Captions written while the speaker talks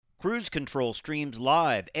Cruise Control streams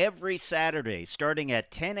live every Saturday starting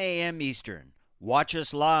at 10 a.m. Eastern. Watch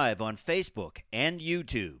us live on Facebook and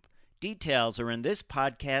YouTube. Details are in this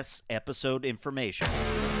podcast's episode information.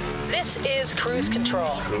 This is Cruise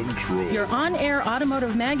Control. Your on-air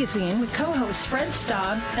automotive magazine with co-hosts Fred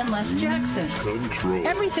Staub and Les Jackson.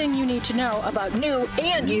 Everything you need to know about new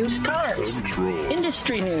and used cars.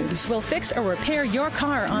 Industry news. We'll fix or repair your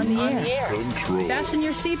car on the air. Fasten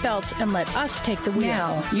your seatbelts and let us take the wheel.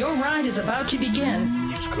 Now, your ride is about to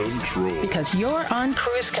begin. Because you're on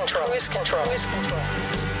Cruise Control. Cruise Control. Cruise Control.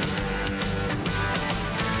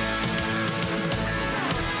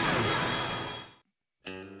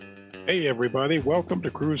 Hey everybody, welcome to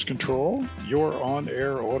Cruise Control, your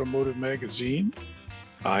on-air automotive magazine.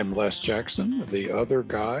 I'm Les Jackson. The other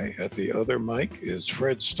guy at the other mic is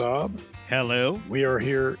Fred Staub. Hello. We are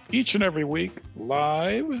here each and every week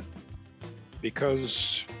live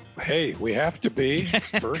because, hey, we have to be.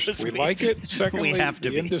 First, we like it. Secondly, we have to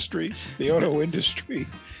the industry, the auto industry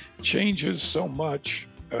changes so much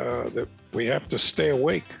that we have to stay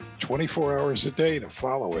awake 24 hours a day to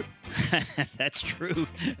follow it. That's true.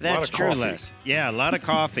 That's true, Les. Yeah, a lot of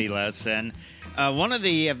coffee, Les. And one of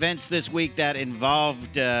the events this week that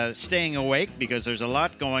involved staying awake because there's a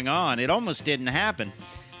lot going on, it almost didn't happen.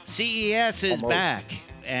 CES is back,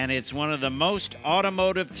 and it's one of the most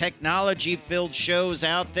automotive technology-filled shows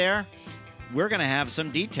out there. We're going to have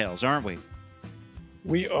some details, aren't we?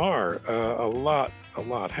 We are. A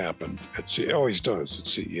lot happened. It always does at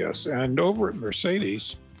CES. And over at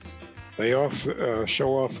Mercedes, they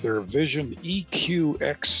show off their Vision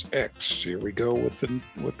EQXX. Here we go with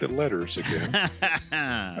the letters again.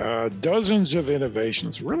 Dozens of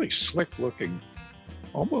innovations, really slick looking,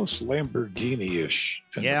 almost Lamborghini-ish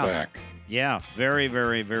in the back. Yeah, very,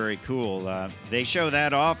 very, very cool. They show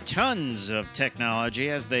that off. Tons of technology,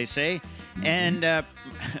 as they say. Mm-hmm. And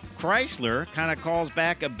Chrysler kind of calls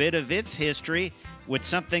back a bit of its history with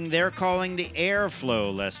something they're calling the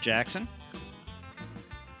Airflow, Les Jackson.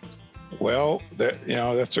 Well,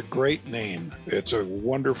 that's a great name. It's a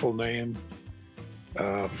wonderful name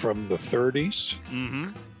from the 30s.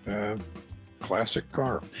 Mm-hmm. Classic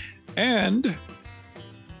car. And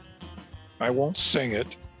I won't sing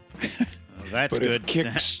it. That's but good. If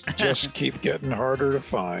kicks just keep getting harder to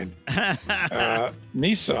find,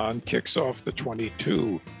 Nissan kicks off the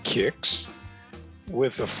 22 Kicks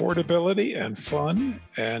with affordability and fun,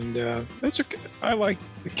 and I like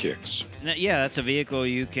the Kicks. Yeah, that's a vehicle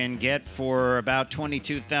you can get for about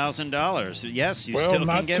 $22,000. Yes, you still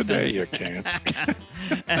can get them. Well, not today you can't.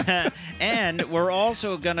 And we're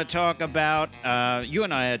also going to talk about, you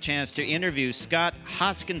and I had a chance to interview Scott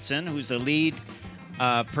Hoskinson, who's the lead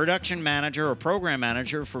production manager or program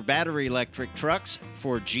manager for battery electric trucks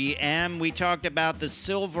for GM. We talked about the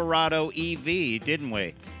Silverado EV, didn't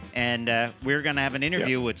we? And we're going to have an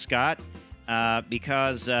interview with Scott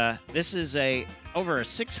because this is over a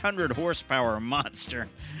 600 horsepower monster.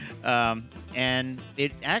 And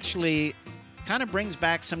it actually kind of brings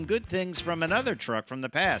back some good things from another truck from the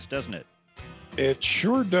past, doesn't it? It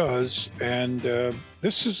sure does. And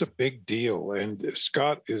this is a big deal. And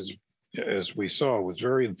Scott is, as we saw, was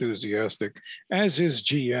very enthusiastic, as is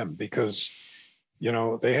GM, because,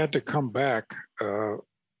 they had to come back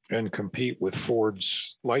and compete with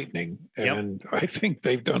Ford's Lightning. And I think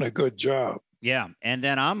they've done a good job. Yeah. And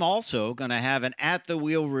then I'm also going to have an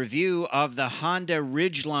at-the-wheel review of the Honda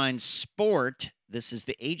Ridgeline Sport. This is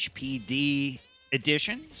the HPD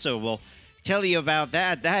edition. So we'll tell you about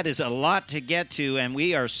that. That is a lot to get to, and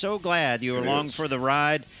we are so glad you're along for the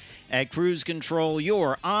ride at Cruise Control,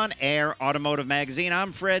 your on-air automotive magazine.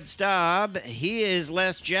 I'm Fred Staub. He is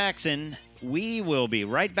Les Jackson. We will be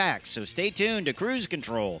right back, so stay tuned to Cruise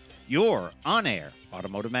Control, your on-air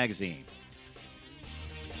automotive magazine.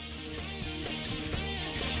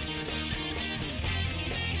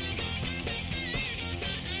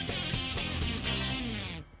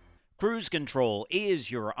 Cruise Control is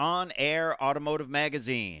your on-air automotive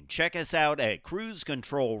magazine. Check us out at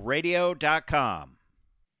cruisecontrolradio.com.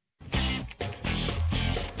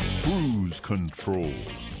 Cruise Control.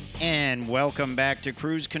 And welcome back to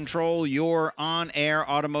Cruise Control, your on-air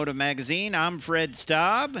automotive magazine. I'm Fred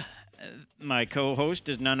Staub. My co-host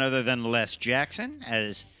is none other than Les Jackson,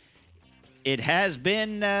 as it has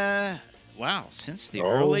been, since the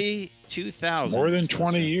early 2000s. More than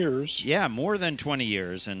 20 years. Yeah, more than 20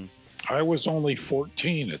 years. And I was only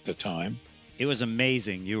 14 at the time. It was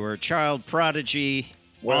amazing. You were a child prodigy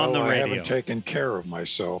on the radio. I haven't taken care of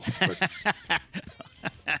myself. But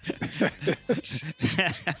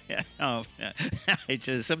Oh,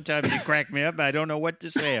 sometimes you crack me up. I don't know what to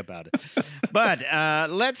say about it. But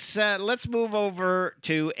let's move over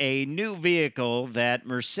to a new vehicle that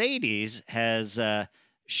Mercedes has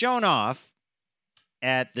shown off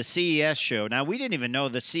at the CES show. Now, we didn't even know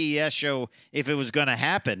the CES show, if it was going to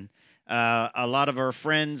happen. A lot of our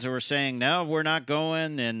friends were saying, no, we're not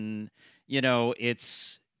going. And,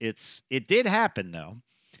 it did happen, though.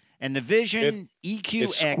 And the Vision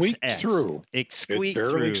EQXX. It squeaked through. It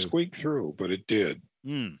barely squeaked through, but it did.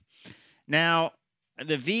 Now,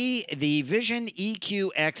 the Vision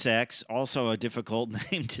EQXX, also a difficult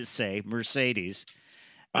name to say, Mercedes.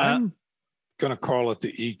 I'm going to call it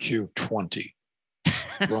the EQ20,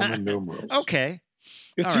 Roman numerals. Okay.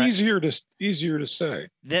 It's right. easier to say.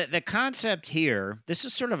 The concept here, this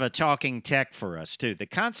is sort of a talking tech for us, too. The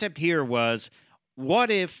concept here was,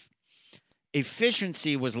 what if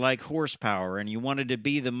efficiency was like horsepower and you wanted to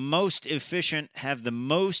be the most efficient, have the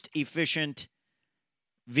most efficient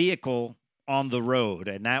vehicle on the road?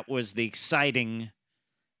 And that was the exciting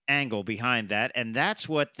angle behind that. And that's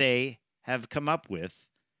what they have come up with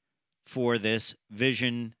for this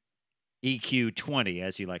Vision EQ20,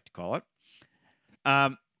 as you like to call it.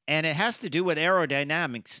 And it has to do with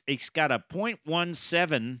aerodynamics. It's got a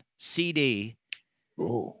 0.17 CD.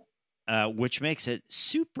 Ooh. Which makes it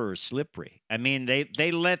super slippery. I mean,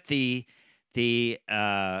 they let the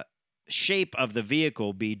shape of the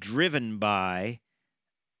vehicle be driven by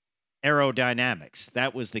aerodynamics.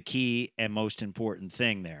 That was the key and most important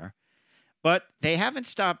thing there. But they haven't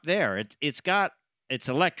stopped there. It's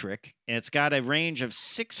electric, and it's got a range of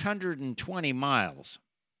 620 miles.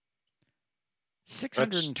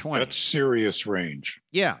 620. That's serious range.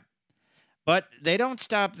 Yeah. But they don't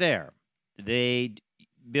stop there. They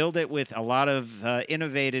build it with a lot of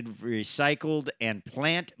innovative recycled and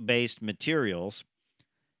plant-based materials.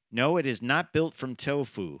 No, it is not built from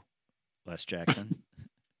tofu, Les Jackson.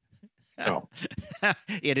 No.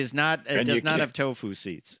 It is not. It does not have tofu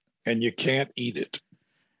seeds. And you can't eat it.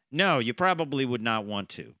 No, you probably would not want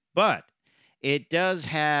to. But it does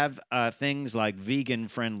have things like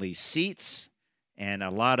vegan-friendly seats, and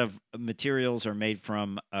a lot of materials are made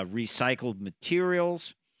from recycled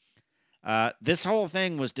materials. This whole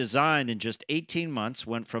thing was designed in just 18 months,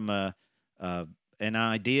 went from an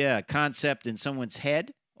idea, a concept in someone's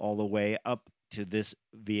head, all the way up to this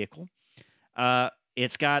vehicle.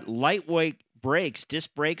 It's got lightweight brakes.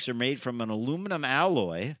 Disc brakes are made from an aluminum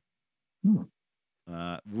alloy.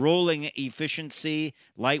 Rolling efficiency,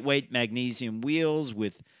 lightweight magnesium wheels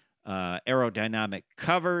with aerodynamic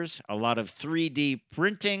covers, a lot of 3D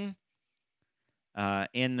printing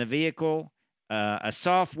in the vehicle. A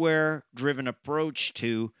software-driven approach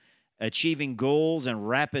to achieving goals and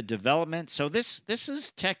rapid development. So this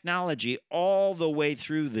is technology all the way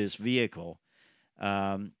through this vehicle.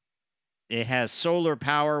 It has solar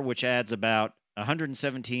power, which adds about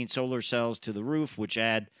 117 solar cells to the roof, which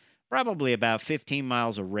add probably about 15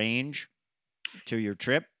 miles of range to your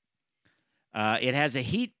trip. It has a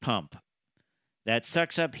heat pump that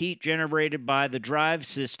sucks up heat generated by the drive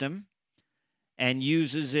system and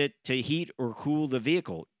uses it to heat or cool the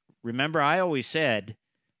vehicle. Remember, I always said,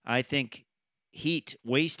 I think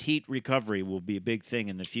waste heat recovery will be a big thing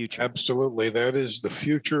in the future. Absolutely. That is the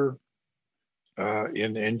future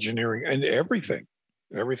in engineering and everything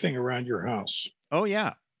around your house. Oh,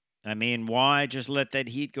 yeah. I mean, why just let that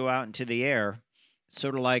heat go out into the air?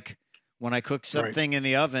 Sort of like when I cook something in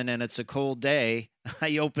the oven and it's a cold day,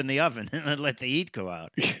 I open the oven and I let the heat go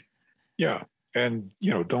out. Yeah. And,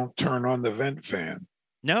 don't turn on the vent fan.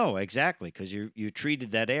 No, exactly, because you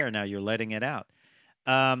treated that air. Now you're letting it out.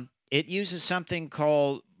 It uses something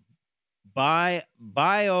called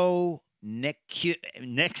BioNexX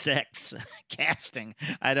casting.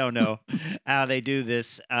 I don't know how they do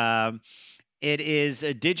this. It is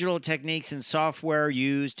digital techniques and software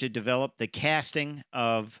used to develop the casting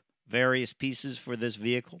of various pieces for this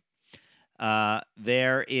vehicle.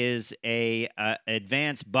 There is a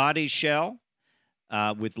advanced body shell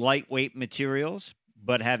with lightweight materials,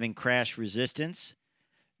 but having crash resistance.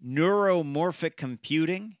 Neuromorphic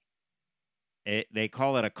computing. They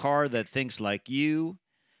call it a car that thinks like you.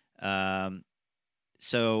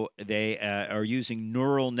 So they are using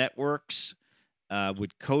neural networks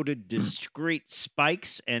with coded discrete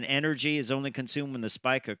spikes, and energy is only consumed when the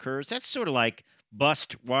spike occurs. That's sort of like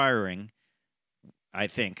bust wiring. I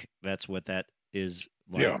think that's what that is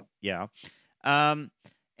like. Yeah.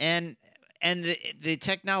 And the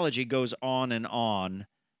technology goes on and on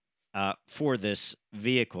for this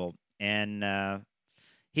vehicle. And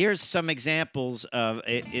here's some examples of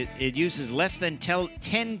it. It uses less than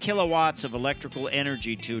 10 kilowatts of electrical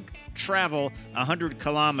energy to travel 100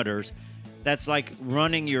 kilometers. That's like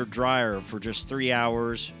running your dryer for just 3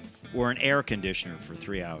 hours or an air conditioner for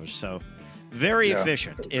 3 hours. So very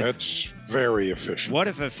efficient. That's very efficient. What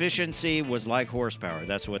if efficiency was like horsepower?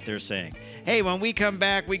 That's what they're saying. Hey, when we come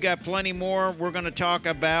back, we got plenty more. We're going to talk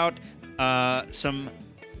about some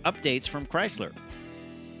updates from Chrysler.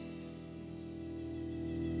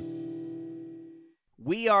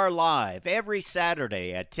 We are live every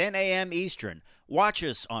Saturday at 10 a.m. Eastern. Watch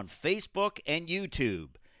us on Facebook and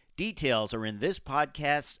YouTube. Details are in this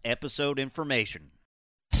podcast's episode information.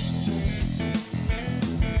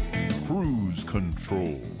 Cruise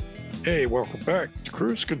Control. Hey, welcome back to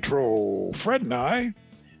Cruise Control. Fred and I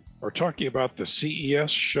are talking about the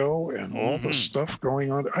CES show and all the stuff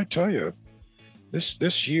going on. I tell you,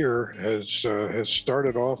 this year has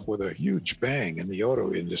started off with a huge bang in the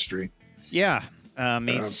auto industry. Yeah.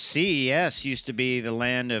 CES used to be the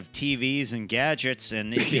land of TVs and gadgets,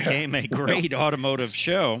 and it became a great automotive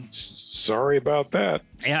show. Sorry about that.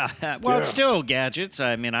 Yeah. Well, it's still gadgets.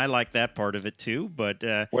 I mean, I like that part of it too, but...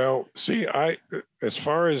 Well, see, as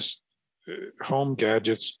far as home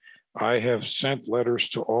gadgets, I have sent letters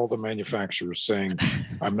to all the manufacturers saying,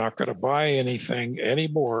 I'm not going to buy anything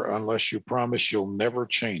anymore unless you promise you'll never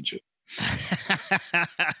change it.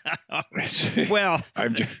 Well,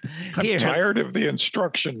 I'm tired of the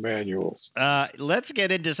instruction manuals. Let's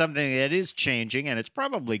get into something that is changing, and it's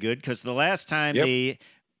probably good because the last time the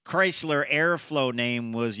Chrysler Airflow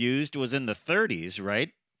name was used was in the 30s,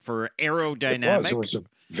 right? For aerodynamic. It was a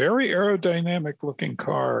very aerodynamic looking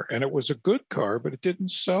car, and it was a good car, but it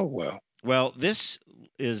didn't sell well. Well, this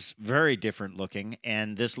is very different looking,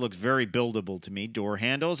 and this looks very buildable to me. Door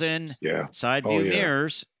handles and side view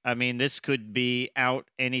mirrors. I mean, this could be out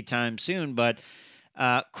anytime soon, but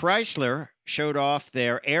Chrysler showed off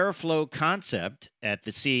their Airflow concept at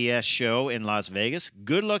the CES show in Las Vegas.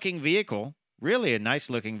 Good-looking vehicle. Really a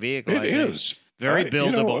nice-looking vehicle. It is. Very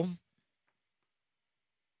buildable.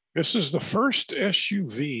 This is the first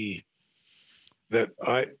SUV that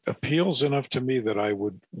appeals enough to me that I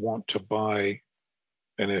would want to buy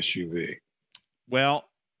an SUV. Well,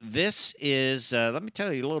 this is, let me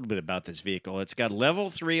tell you a little bit about this vehicle. It's got level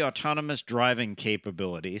 3 autonomous driving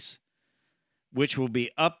capabilities, which will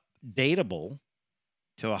be updatable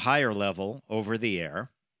to a higher level over the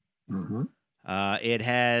air. Mm-hmm. It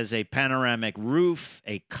has a panoramic roof,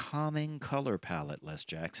 a calming color palette, Les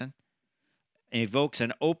Jackson. It evokes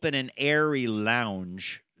an open and airy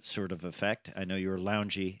lounge sort of effect. I know you're a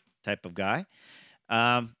loungy type of guy.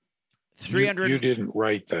 300. You didn't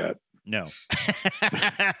write that. No.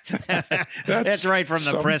 That's right from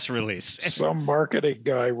the press release. Some marketing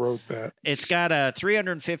guy wrote that. It's got a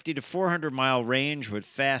 350 to 400 mile range with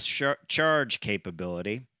fast charge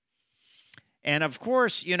capability. And of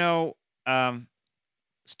course, you know,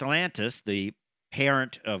 Stellantis, the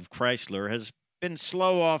parent of Chrysler, has been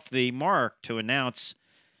slow off the mark to announce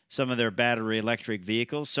some of their battery electric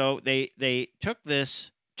vehicles. So they took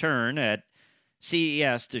this turn at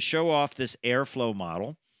CES to show off this Airflow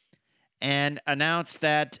model and announce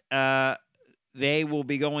that they will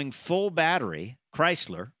be going full battery.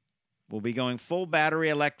 Chrysler will be going full battery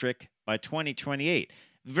electric by 2028.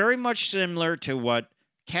 Very much similar to what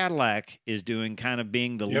Cadillac is doing, kind of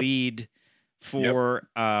being the lead for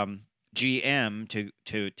GM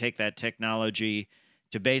to take that technology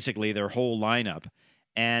to basically their whole lineup.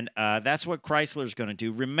 And that's what Chrysler's going to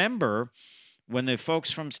do. Remember, when the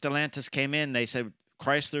folks from Stellantis came in, they said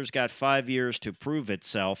Chrysler's got 5 years to prove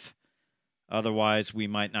itself. Otherwise, we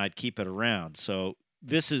might not keep it around. So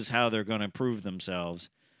this is how they're going to prove themselves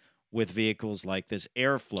with vehicles like this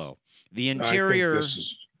Airflow. The interior... I think this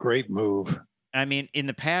is a great move. I mean, in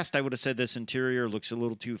the past, I would have said this interior looks a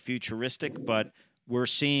little too futuristic, but we're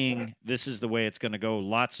seeing this is the way it's going to go.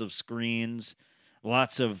 Lots of screens,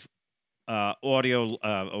 lots of audio,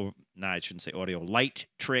 I shouldn't say audio, light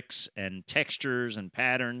tricks and textures and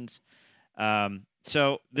patterns.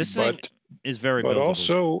 So this thing is very but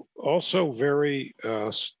buildable. also very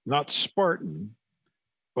not Spartan,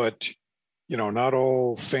 but you know, not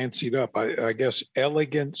all fancied up. I guess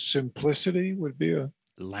elegant simplicity would be a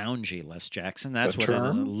loungy, Les Jackson. That's what term? it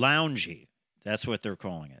is. Loungy. That's what they're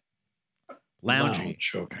calling it. Loungy.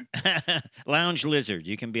 Lounge, okay. Lounge lizard.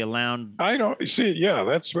 You can be a lounge. I don't see. Yeah,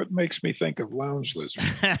 that's what makes me think of lounge lizard.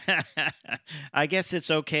 I guess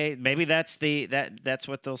it's okay. Maybe that's that's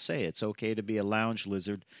what they'll say. It's okay to be a lounge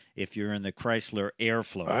lizard if you're in the Chrysler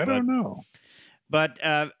Airflow. I don't know. But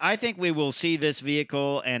I think we will see this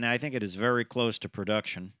vehicle, and I think it is very close to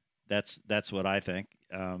production. That's what I think.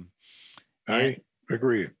 I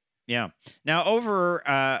agree. Yeah. Now, over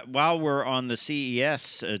while we're on the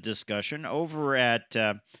CES discussion, over at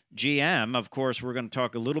GM, of course, we're going to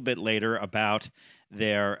talk a little bit later about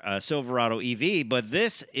their Silverado EV, but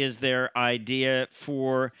this is their idea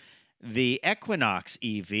for the Equinox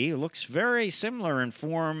EV. It looks very similar in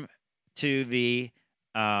form to the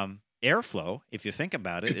Airflow, if you think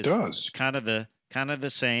about it. It does. It's kind of the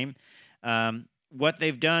same. What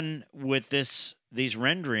they've done with these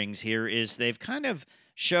renderings here is they've kind of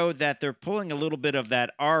showed that they're pulling a little bit of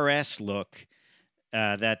that RS look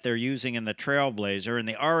that they're using in the Trailblazer. And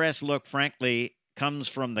the RS look, frankly, comes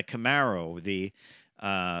from the Camaro. The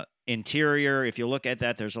interior, if you look at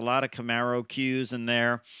that, there's a lot of Camaro cues in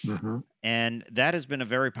there. Mm-hmm. And that has been a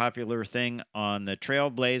very popular thing on the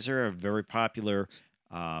Trailblazer, a very popular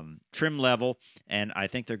trim level, and I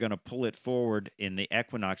think they're going to pull it forward in the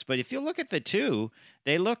Equinox. But if you look at the two,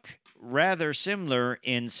 they look rather similar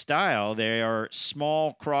in style. They are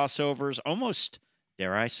small crossovers, almost,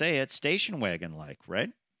 dare I say it, station wagon-like,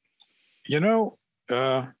 right? You know,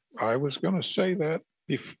 I was going to say that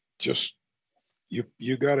if just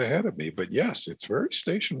you got ahead of me, but yes, it's very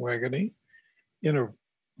station wagony in a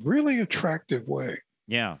really attractive way.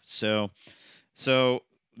 Yeah. So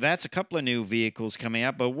that's a couple of new vehicles coming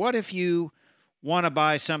out. But what if you want to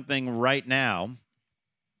buy something right now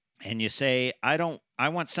and you say, I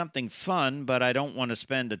want something fun, but I don't want to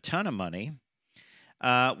spend a ton of money?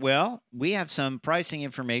 Well, we have some pricing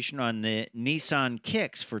information on the Nissan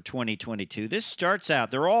Kicks for 2022. This starts out,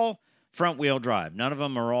 they're all front-wheel drive. None of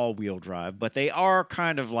them are all-wheel drive, but they are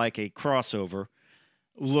kind of like a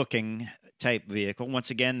crossover-looking type vehicle. Once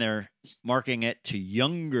again, they're marketing it to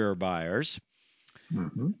younger buyers.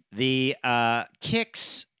 Mm-hmm. The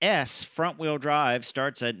Kicks S front-wheel drive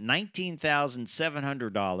starts at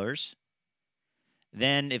 $19,700.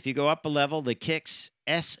 Then if you go up a level, the Kicks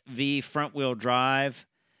SV front-wheel drive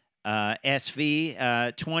SV,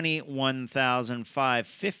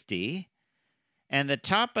 $21,550. And the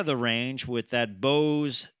top of the range with that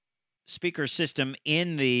Bose speaker system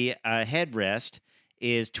in the headrest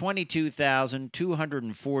is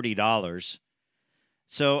 $22,240.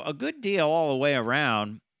 So a good deal all the way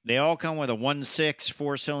around. They all come with a 1.6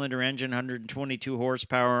 four-cylinder engine, 122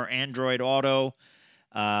 horsepower, Android Auto,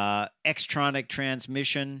 Xtronic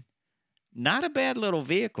transmission. Not a bad little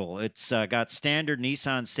vehicle. It's got standard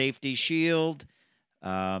Nissan safety shield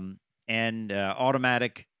and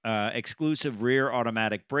automatic exclusive rear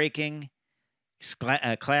automatic braking,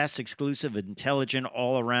 class exclusive intelligent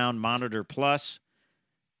all-around monitor plus.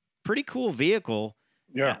 Pretty cool vehicle.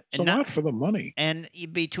 Yeah, it's a lot for the money. And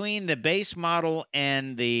between the base model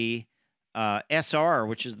and the SR,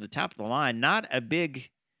 which is the top of the line, not a big,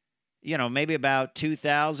 maybe about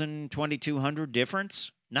 2,000, 2,200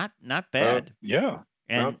 difference. Not bad.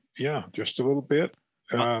 Just a little bit.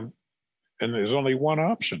 And there's only one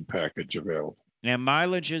option package available. And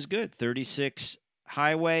mileage is good. 36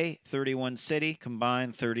 highway, 31 city,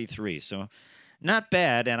 combined 33. So not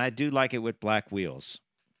bad. And I do like it with black wheels.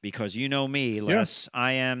 Because you know me, Les,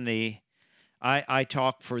 I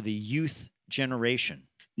talk for the youth generation.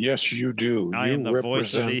 Yes, you do. I am the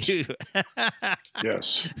voice of the youth.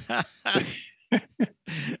 Yes.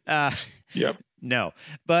 Yep. No,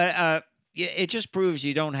 but it just proves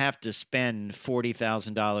you don't have to spend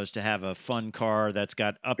 $40,000 to have a fun car that's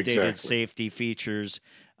got updated safety features.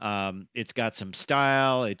 It's got some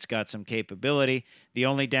style. It's got some capability. The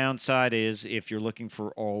only downside is if you're looking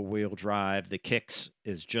for all-wheel drive, the Kicks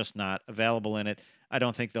is just not available in it. I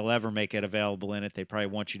don't think they'll ever make it available in it. They probably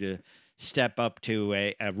want you to step up to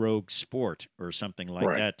a Rogue Sport or something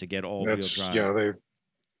like that to get all-wheel drive. Yeah, they're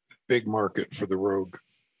big market for the Rogue.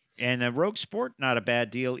 And the Rogue Sport, not a bad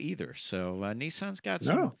deal either. So Nissan's got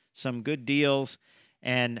some good deals.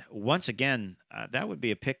 And once again, that would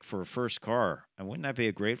be a pick for a first car. And wouldn't that be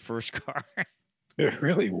a great first car? It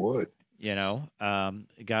really would.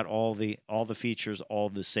 Got all the features, all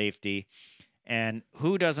the safety. And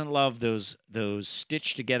who doesn't love those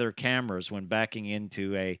stitched together cameras when backing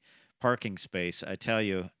into a parking space? I tell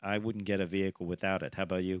you, I wouldn't get a vehicle without it. How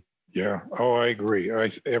about you? Yeah. Oh, I agree.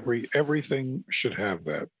 Everything should have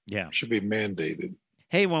that. Yeah. Should be mandated.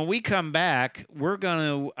 Hey, when we come back, we're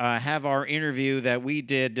going to have our interview that we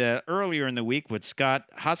did earlier in the week with Scott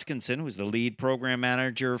Hoskinson, who's the lead program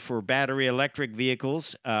manager for battery electric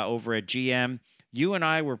vehicles over at GM. You and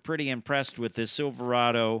I were pretty impressed with this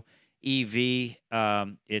Silverado EV.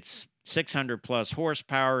 It's 600 plus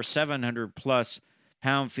horsepower, 700 plus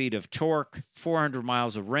pound-feet of torque, 400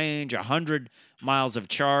 miles of range, 100 miles of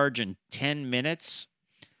charge in 10 minutes.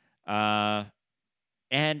 And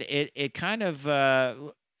it kind of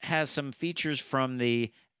has some features from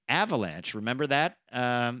the Avalanche. Remember that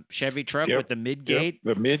Chevy truck with the mid-gate?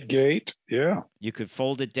 Yep, the mid-gate, yeah. You could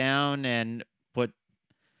fold it down and put,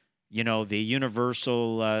 the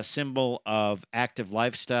universal symbol of active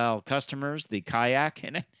lifestyle customers, the kayak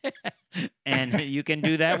in it. And you can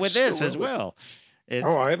do that with this as well.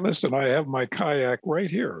 Listen, I have my kayak right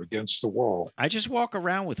here against the wall. I just walk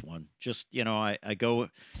around with one. Just, I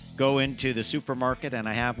go into the supermarket and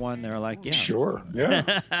I have one. They're like, yeah. Sure.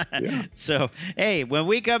 Yeah. Yeah. So, hey, when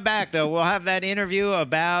we come back, though, we'll have that interview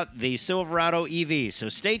about the Silverado EV. So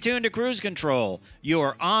stay tuned to Cruise Control,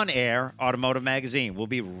 your on-air automotive magazine. We'll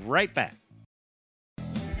be right back.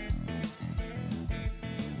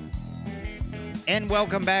 And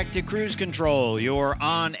welcome back to Cruise Control, your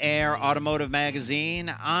on-air automotive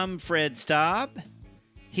magazine. I'm Fred Staub.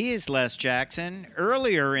 He is Les Jackson.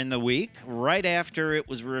 Earlier in the week, right after it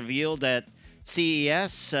was revealed at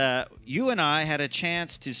CES, you and I had a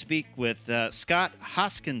chance to speak with Scott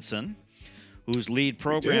Hoskinson, who's lead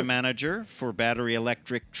program manager for battery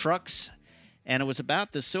electric trucks. And it was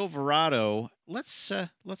about the Silverado. Let's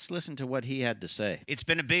listen to what he had to say. It's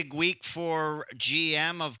been a big week for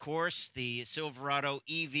GM, of course. The Silverado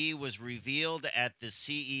EV was revealed at the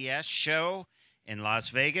CES show in Las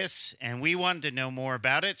Vegas, and we wanted to know more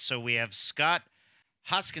about it. So we have Scott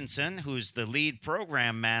Hoskinson, who's the lead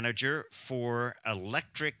program manager for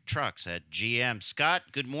electric trucks at GM. Scott,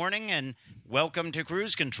 good morning, and welcome to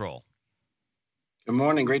Cruise Control. Good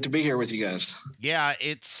morning. Great to be here with you guys. Yeah,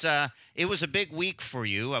 it was a big week for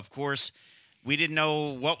you. Of course, we didn't know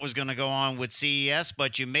what was going to go on with CES,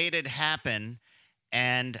 but you made it happen.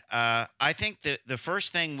 And I think that the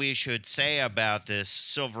first thing we should say about this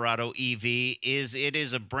Silverado EV is it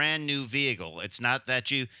is a brand new vehicle. It's not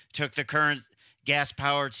that you took the current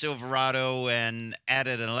gas-powered Silverado and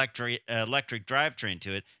added an electric drivetrain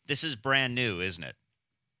to it. This is brand new, isn't it?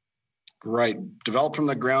 Right. Developed from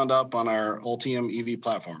the ground up on our Ultium EV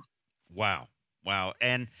platform. Wow.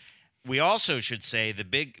 And we also should say the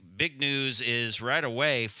big news is right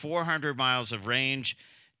away, 400 miles of range.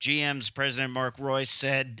 GM's President Mark Reuss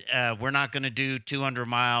said, we're not going to do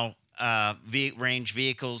 200-mile range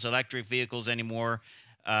vehicles, electric vehicles anymore.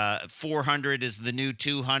 400 is the new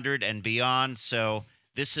 200 and beyond. So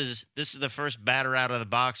this is the first batter out of the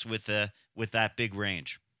box with that big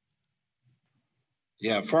range.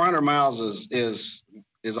 Yeah, 400 miles is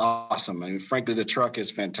awesome. I mean, frankly, the truck is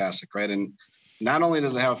fantastic, right? And not only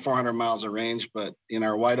does it have 400 miles of range, but in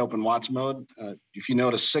our wide open watts mode, if you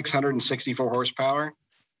notice, 664 horsepower,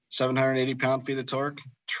 780 pound-feet of torque,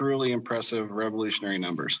 truly impressive, revolutionary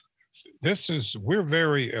numbers. We're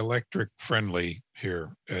very electric friendly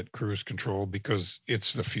here at Cruise Control because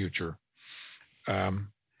it's the future. And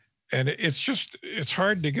it's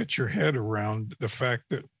hard to get your head around the fact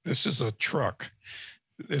that this is a truck.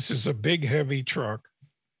 This is a big, heavy truck,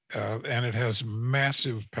 and it has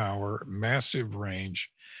massive power, massive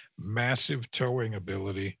range, massive towing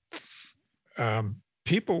ability.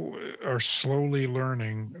 People are slowly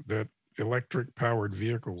learning that electric-powered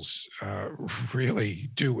vehicles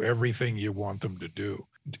really do everything you want them to do.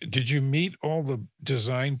 Did you meet all the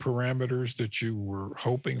design parameters that you were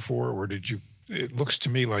hoping for, or it looks to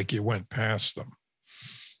me like you went past them?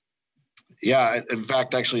 Yeah, in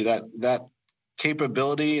fact, actually, that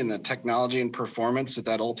capability and the technology and performance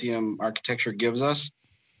that Ultium architecture gives us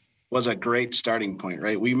was a great starting point,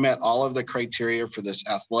 right? We met all of the criteria for this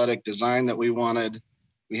athletic design that we wanted.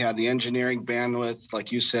 We had the engineering bandwidth,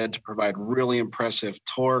 like you said, to provide really impressive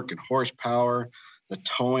torque and horsepower, the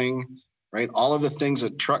towing, right? All of the things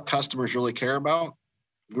that truck customers really care about.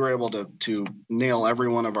 We were able to nail every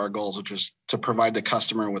one of our goals, which is to provide the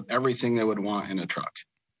customer with everything they would want in a truck.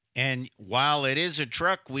 And while it is a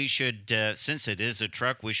truck, we should, since it is a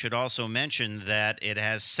truck, we should also mention that it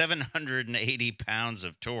has 780 pounds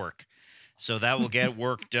of torque. So that will get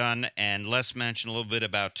work done. And let's mention a little bit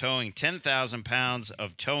about towing. 10,000 pounds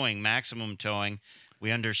of towing, maximum towing.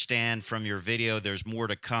 We understand from your video there's more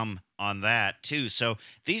to come on that, too. So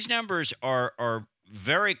these numbers are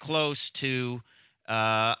very close to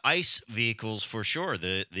ICE vehicles for sure,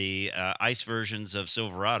 the ICE versions of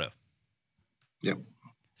Silverado. Yep.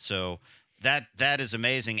 So that is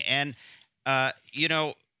amazing. And,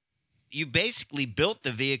 you basically built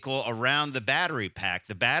the vehicle around the battery pack.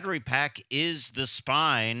 The battery pack is the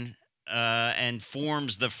spine and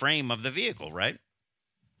forms the frame of the vehicle, right?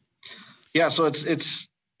 Yeah. So it's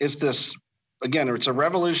this, again, it's a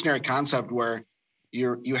revolutionary concept where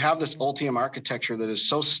you have this Ultium architecture that is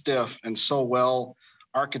so stiff and so well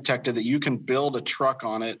architected that you can build a truck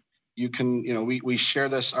on it. You can, we share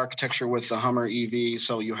this architecture with the Hummer EV.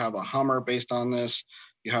 So you have a Hummer based on this.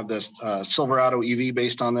 You have this Silverado EV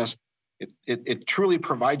based on this. it truly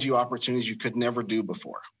provides you opportunities you could never do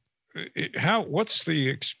before. What's the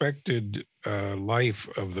expected life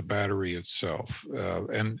of the battery itself,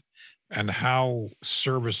 and how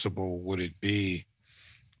serviceable would it be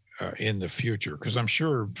in the future? Because I'm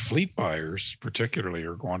sure fleet buyers particularly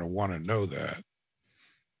are going to want to know that.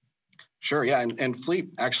 Sure, yeah, and fleet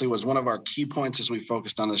actually was one of our key points as we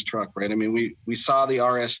focused on this truck, right? I mean, we saw the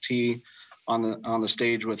RST on the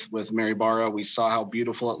stage with Mary Barra. We saw how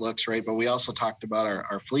beautiful it looks, right? But we also talked about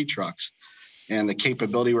our fleet trucks and the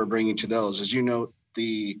capability we're bringing to those. As you know,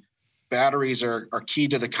 the batteries are key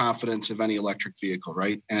to the confidence of any electric vehicle,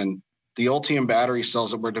 right? And the Ultium battery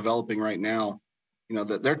cells that we're developing right now, you know,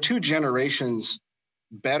 they're 2 generations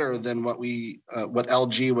better than what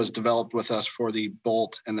LG was developed with us for the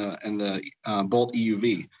Bolt and the Bolt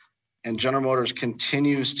EUV. And General Motors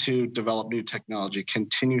continues to develop new technology,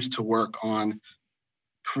 continues to work on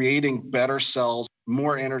creating better cells,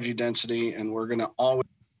 more energy density, and we're going to always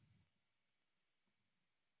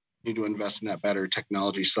need to invest in that battery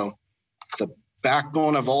technology. So the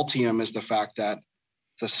backbone of Ultium is the fact that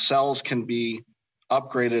the cells can be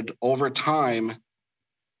upgraded over time,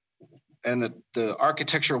 and the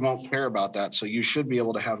architecture won't care about that. So you should be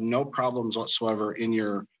able to have no problems whatsoever in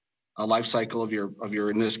your life cycle of your,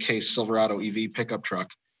 in this case, Silverado EV pickup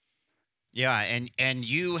truck. Yeah, and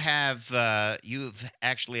you have you've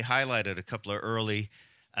actually highlighted a couple of early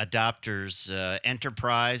adopters,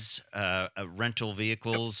 Enterprise rental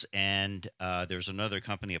vehicles, and there's another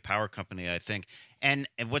company, a power company, I think. And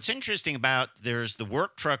what's interesting about there's the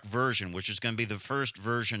work truck version, which is going to be the first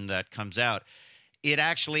version that comes out. It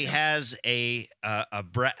actually has a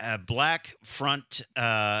black front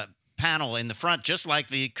panel in the front, just like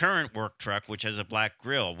the current work truck, which has a black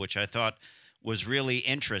grille, which I thought was really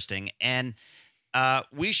interesting. And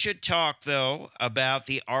we should talk, though, about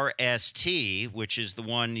the RST, which is the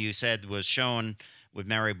one you said was shown with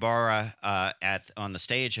Mary Barra on the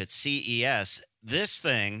stage at CES. This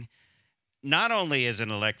thing not only is an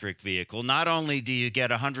electric vehicle, not only do you get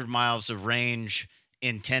 100 miles of range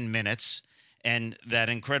in 10 minutes and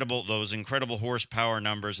those incredible horsepower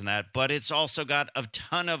numbers and that, but it's also got a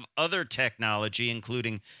ton of other technology,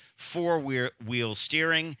 including four-wheel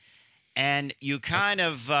steering. And you kind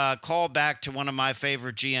of call back to one of my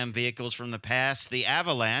favorite GM vehicles from the past, the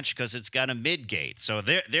Avalanche, because it's got a mid-gate. So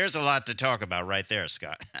there's a lot to talk about right there,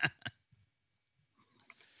 Scott.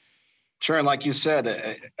 Sure, and like you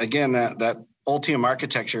said, again, that Ultium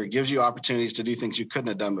architecture gives you opportunities to do things you couldn't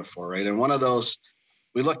have done before, right? And one of those,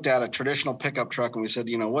 we looked at a traditional pickup truck and we said,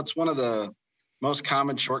 what's one of the most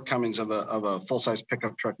common shortcomings of a full-size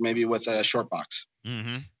pickup truck, maybe with a short box?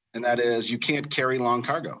 Mm-hmm. And that is you can't carry long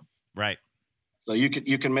cargo. Right. So you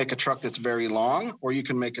can make a truck that's very long, or you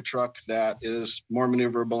can make a truck that is more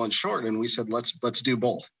maneuverable and short. And we said, let's do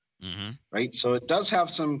both. Mm-hmm. Right. So it does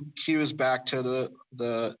have some cues back to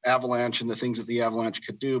the Avalanche and the things that the Avalanche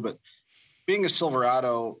could do. But being a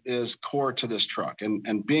Silverado is core to this truck,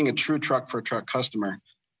 and being a true truck for a truck customer,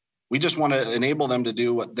 we just want to enable them to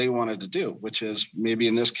do what they wanted to do, which is maybe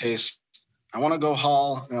in this case, I want to go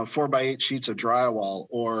haul 4x8 sheets of drywall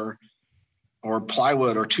or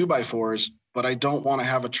plywood or 2x4s, but I don't want to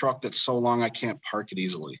have a truck that's so long I can't park it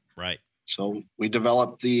easily. Right. So we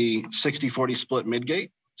developed the 60-40 split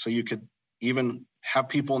midgate, so you could even have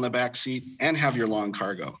people in the back seat and have your long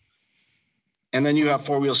cargo. And then you have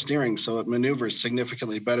four-wheel steering, so it maneuvers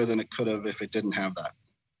significantly better than it could have if it didn't have that.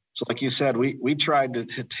 So like you said, we tried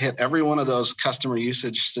to hit every one of those customer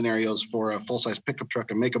usage scenarios for a full-size pickup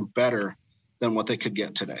truck and make them better than what they could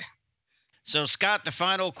get today. So, Scott, the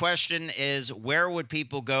final question is, where would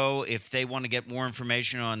people go if they want to get more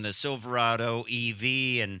information on the Silverado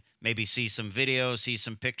EV and maybe see some videos, see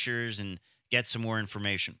some pictures, and get some more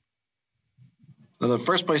information? So the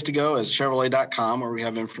first place to go is Chevrolet.com, where we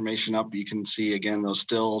have information up. You can see, again, those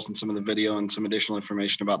stills and some of the video and some additional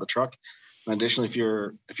information about the truck. And additionally, if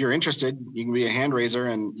you're interested, you can be a hand raiser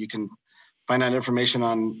and you can find out information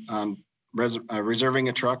on reserving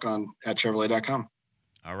a truck at Chevrolet.com.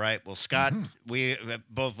 All right. Well, Scott, we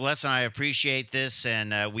both Les and I appreciate this,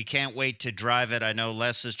 and we can't wait to drive it. I know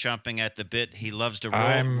Les is chomping at the bit. He loves to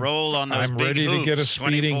roll on those big hoops. I'm ready to get a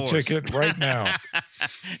speeding 24s. ticket right now.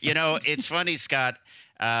 It's funny, Scott.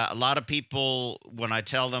 A lot of people, when I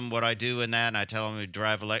tell them what I do in that, and I tell them to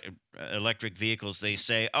drive electric vehicles, they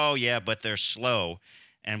say, "Oh yeah, but they're slow."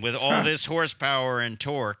 And with all this horsepower and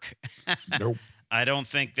torque, nope. I don't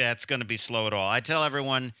think that's going to be slow at all. I tell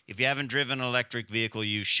everyone, if you haven't driven an electric vehicle,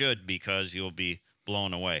 you should, because you'll be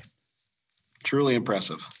blown away. Truly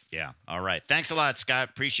impressive. Yeah. All right. Thanks a lot, Scott.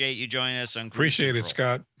 Appreciate you joining us on Cruise Appreciate Control. it,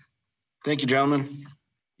 Scott. Thank you, gentlemen.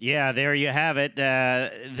 Yeah, there you have it.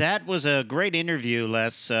 That was a great interview,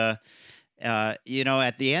 Les. At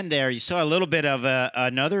the end there, you saw a little bit of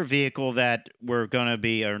another vehicle that we're going to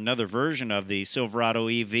be, or another version of the Silverado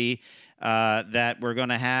EV that we're going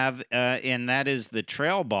to have, and that is the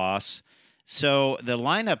Trail Boss. So the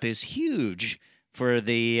lineup is huge for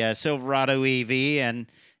the Silverado EV,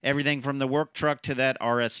 and everything from the work truck to that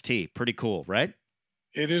RST. Pretty cool, right?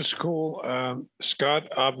 It is cool. Scott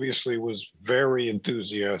obviously was very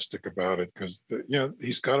enthusiastic about it because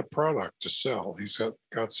he's got a product to sell. He's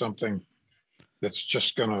got something that's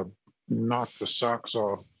just going to knock the socks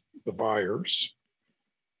off the buyers,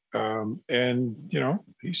 and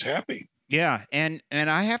he's happy. Yeah, and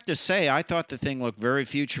I have to say, I thought the thing looked very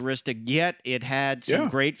futuristic, yet it had some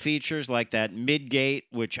great features like that midgate,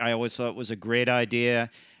 which I always thought was a great idea.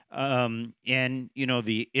 And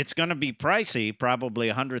it's going to be pricey, probably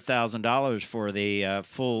 $100,000 for the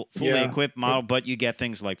fully equipped model, but you get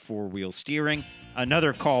things like 4-wheel steering.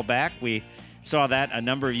 Another callback. We saw that a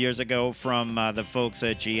number of years ago from the folks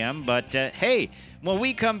at GM. But hey, when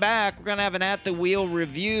we come back, we're going to have an At the Wheel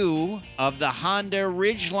review of the Honda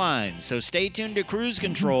Ridgeline. So stay tuned to Cruise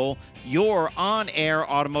Control, your on-air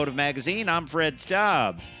automotive magazine. I'm Fred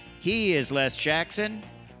Staub. He is Les Jackson.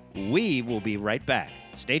 We will be right back.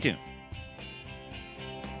 Stay tuned.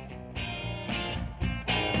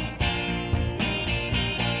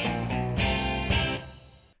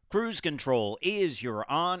 Cruise Control is your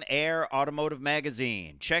on-air automotive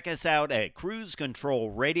magazine. Check us out at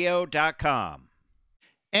cruisecontrolradio.com.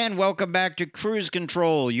 And welcome back to Cruise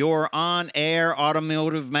Control, your on-air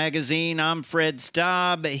automotive magazine. I'm Fred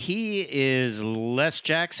Staub. He is Les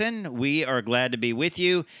Jackson. We are glad to be with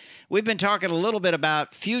you. We've been talking a little bit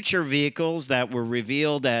about future vehicles that were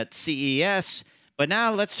revealed at CES, but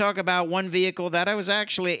now let's talk about one vehicle that I was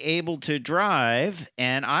actually able to drive,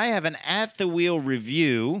 and I have an at-the-wheel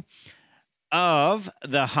review of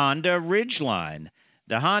the Honda Ridgeline.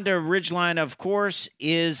 The Honda Ridgeline, of course,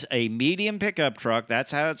 is a medium pickup truck.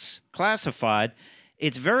 That's how it's classified.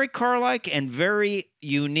 It's very car-like and very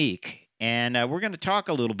unique, and we're going to talk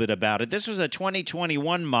a little bit about it. This was a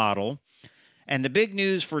 2021 model. And the big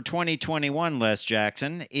news for 2021, Les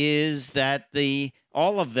Jackson, is that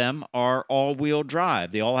all of them are all-wheel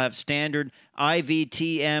drive. They all have standard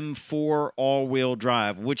IVTM4 all-wheel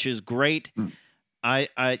drive, which is great. I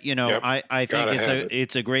think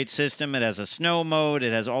it's a great system. It has a snow mode.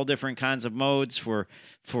 It has all different kinds of modes for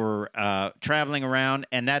traveling around,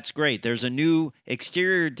 and that's great. There's a new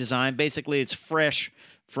exterior design. Basically, it's fresh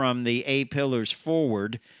from the A-pillars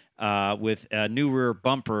forward. With a new rear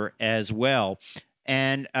bumper as well.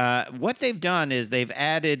 And what they've done is they've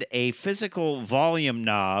added a physical volume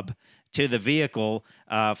knob to the vehicle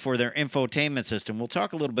for their infotainment system. We'll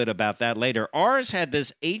talk a little bit about that later. Ours had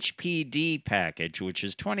this HPD package, which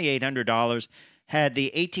is $2,800, had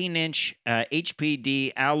the 18-inch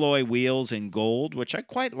HPD alloy wheels in gold, which I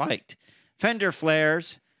quite liked. Fender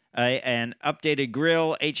flares, an updated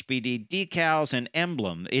grille, HPD decals, and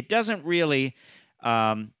emblem. It doesn't really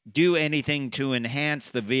do anything to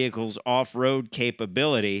enhance the vehicle's off-road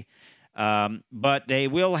capability, but they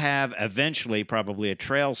will have eventually probably a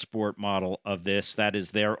trail sport model of this. That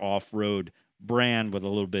is their off-road brand with a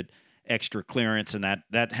little bit extra clearance, and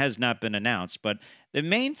that has not been announced. But the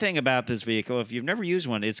main thing about this vehicle, if you've never used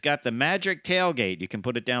one, it's got the magic tailgate. You can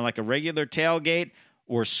put it down like a regular tailgate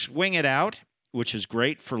or swing it out, which is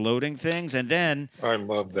great for loading things. And then I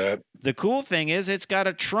love that. The cool thing is it's got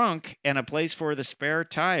a trunk and a place for the spare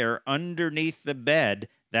tire underneath the bed.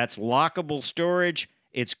 That's lockable storage.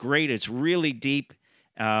 It's great. It's really deep.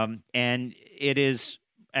 And it is,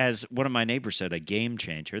 as one of my neighbors said, a game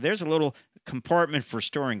changer. There's a little compartment for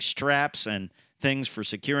storing straps and things for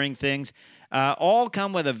securing things. All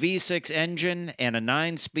come with a V6 engine and a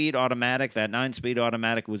 9-speed automatic. That 9-speed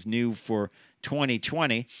automatic was new for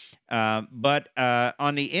 2020. But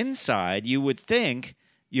on the inside, you would think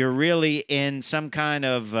you're really in some kind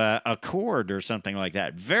of Accord or something like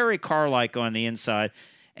that. Very car-like on the inside.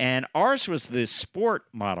 And ours was the sport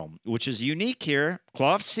model, which is unique here.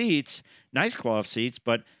 Cloth seats, nice cloth seats,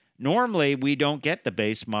 but normally we don't get the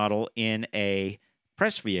base model in a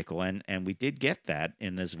press vehicle, and we did get that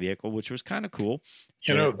in this vehicle, which was kind of cool.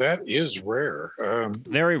 That is rare.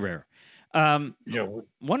 Very rare.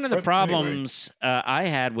 One of the problems I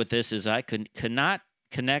had with this is I could not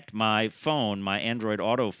connect my phone, my Android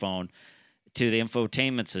Auto phone, to the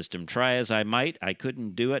infotainment system. Try as I might, I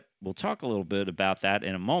couldn't do it. We'll talk a little bit about that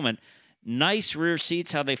in a moment. Nice rear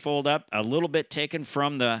seats, how they fold up, a little bit taken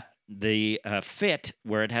from the fit,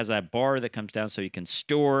 where it has that bar that comes down so you can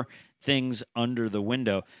store things under the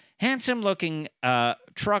window. Handsome looking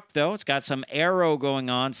truck, though. It's got some aero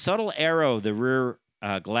going on, subtle aero. The rear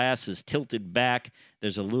glass is tilted back.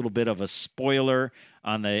 There's a little bit of a spoiler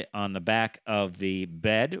on the back of the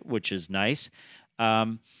bed, which is nice.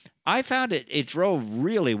 I found it drove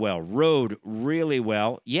really well, rode really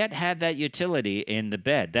well, yet had that utility in the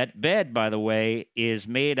bed. That bed, by the way, is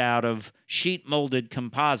made out of sheet-molded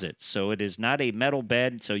composites, so it is not a metal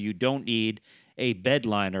bed, so you don't need a bed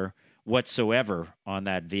liner whatsoever on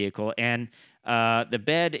that vehicle. And the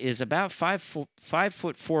bed is about 5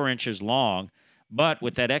 foot 4 inches long, but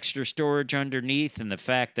with that extra storage underneath and the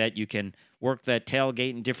fact that you can work that tailgate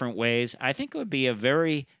in different ways, I think it would be a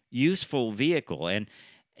very useful vehicle. And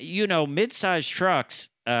you know, mid-sized trucks,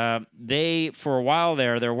 they, for a while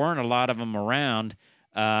there weren't a lot of them around.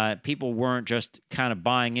 People weren't just kind of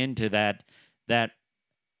buying into that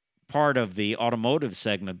part of the automotive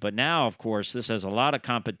segment. But now, of course, this has a lot of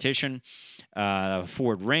competition.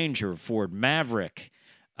 Ford Ranger, Ford Maverick,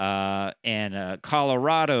 and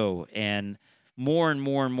Colorado, and more and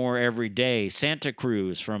more and more every day. Santa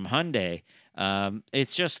Cruz from Hyundai.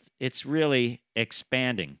 It's really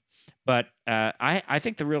expanding. But I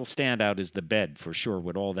think the real standout is the bed, for sure,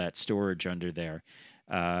 with all that storage under there.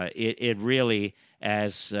 It really,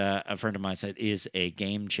 as a friend of mine said, is a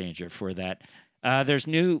game changer for that. There's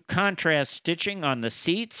new contrast stitching on the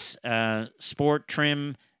seats. Sport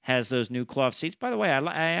trim has those new cloth seats. By the way,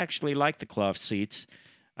 I actually like the cloth seats.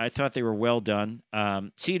 I thought they were well done.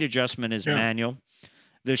 Seat adjustment is manual.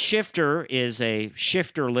 The shifter is a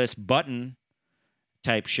shifterless button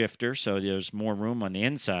type shifter, so there's more room on the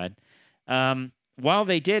inside. While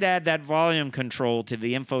they did add that volume control to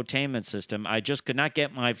the infotainment system, I just could not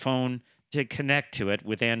get my phone to connect to it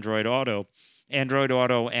with Android Auto. Android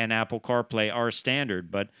Auto and Apple CarPlay are standard,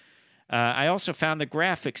 but I also found the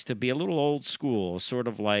graphics to be a little old school, sort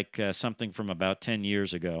of like something from about 10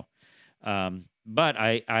 years ago. But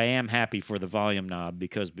I am happy for the volume knob,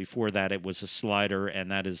 because before that it was a slider, and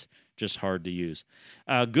that is just hard to use.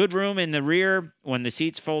 Good room in the rear when the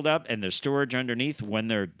seats fold up, and there's storage underneath when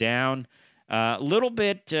they're down. A little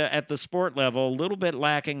bit at the sport level, a little bit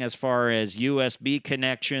lacking as far as USB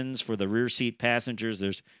connections for the rear seat passengers.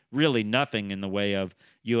 There's really nothing in the way of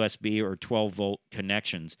USB or 12-volt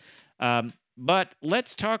connections. But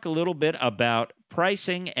let's talk a little bit about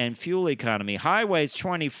pricing and fuel economy. Highways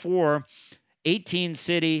 24, 18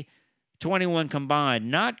 city, 21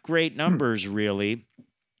 combined. Not great numbers, really,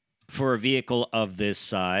 for a vehicle of this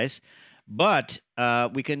size. But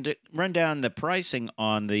we can run down the pricing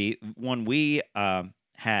on the one we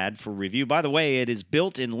had for review. By the way, it is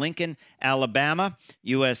built in Lincoln, Alabama,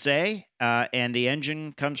 USA, and the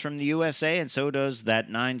engine comes from the USA, and so does that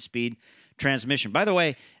 9-speed transmission. By the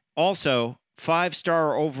way, also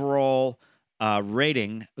 5-star overall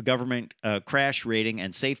rating, government crash rating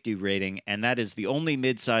and safety rating, and that is the only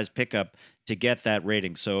midsize pickup to get that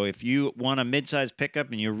rating. So if you want a midsize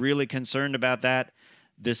pickup and you're really concerned about that,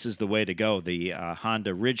 this is the way to go, the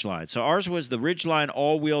Honda Ridgeline. So ours was the Ridgeline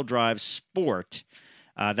all-wheel drive Sport.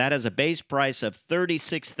 That has a base price of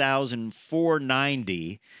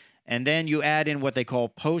 $36,490, and then you add in what they call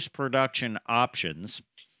post-production options,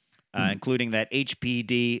 including that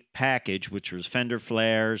HPD package, which was fender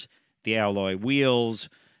flares, the alloy wheels,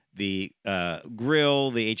 the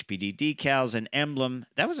grill, the HPD decals, and emblem.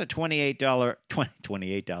 That was a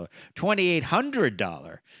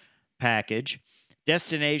 $2,800 package.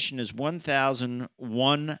 Destination is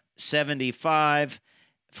 $1,175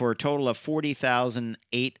 for a total of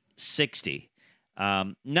 $40,860.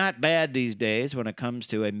 Not bad these days when it comes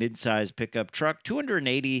to a mid-size pickup truck.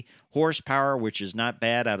 280 horsepower, which is not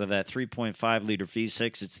bad out of that 3.5-liter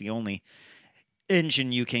V6. It's the only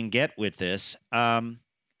engine you can get with this. And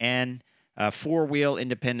four-wheel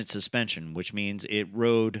independent suspension, which means it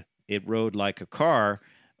rode like a car,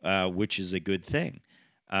 which is a good thing.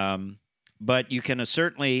 But you can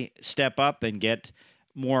certainly step up and get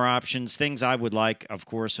more options. Things I would like, of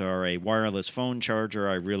course, are a wireless phone charger.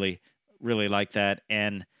 I really, really like that.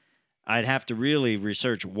 And I'd have to really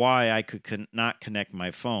research why I could not connect my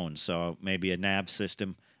phone. So maybe a nav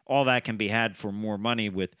system. All that can be had for more money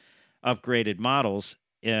with upgraded models.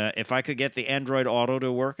 If I could get the Android Auto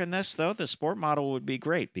to work in this, though, the Sport model would be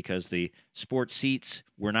great because the Sport seats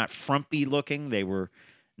were not frumpy looking. They were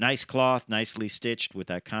nice cloth, nicely stitched with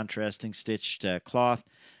that contrasting stitched cloth.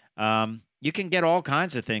 You can get all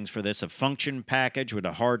kinds of things for this. A function package with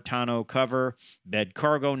a hard tonneau cover, bed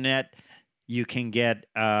cargo net. You can get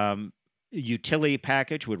utility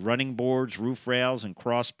package with running boards, roof rails, and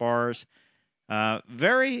crossbars.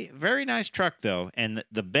 Very, very nice truck, though. And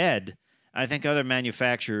the bed, I think other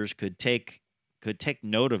manufacturers could take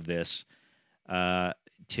note of this.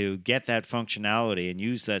 to get that functionality and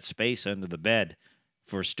use that space under the bed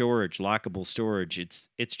for storage, lockable storage. It's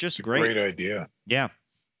just It's a great idea. Yeah.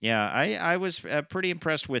 Yeah. I was pretty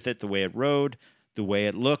impressed with it, the way it rode, the way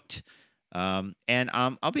it looked. And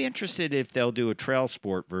I'll be interested if they'll do a trail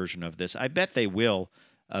sport version of this. I bet they will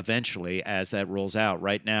eventually as that rolls out.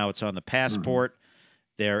 Right now it's on the Passport,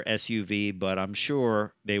 their SUV, but I'm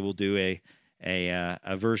sure they will do a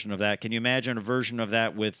version of that. Can you imagine a version of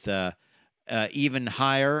that with even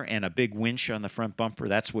higher and a big winch on the front bumper?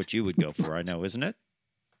 That's what you would go for, I know, isn't it?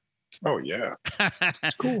 Oh, yeah.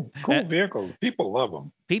 It's cool vehicle. People love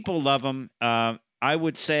them. People love them. I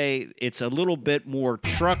would say it's a little bit more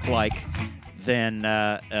truck-like than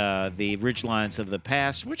the Ridgelines of the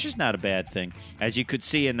past, which is not a bad thing. As you could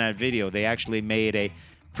see in that video, they actually made a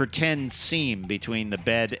pretend seam between the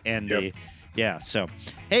bed and the... Yeah, so,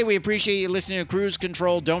 hey, we appreciate you listening to Cruise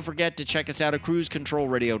Control. Don't forget to check us out at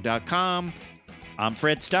cruisecontrolradio.com. I'm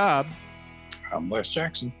Fred Staub. I'm Les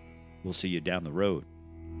Jackson. We'll see you down the road.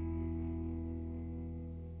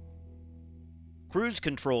 Cruise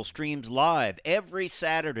Control streams live every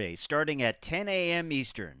Saturday starting at 10 a.m.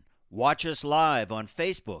 Eastern. Watch us live on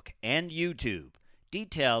Facebook and YouTube.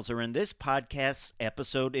 Details are in this podcast's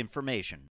episode information.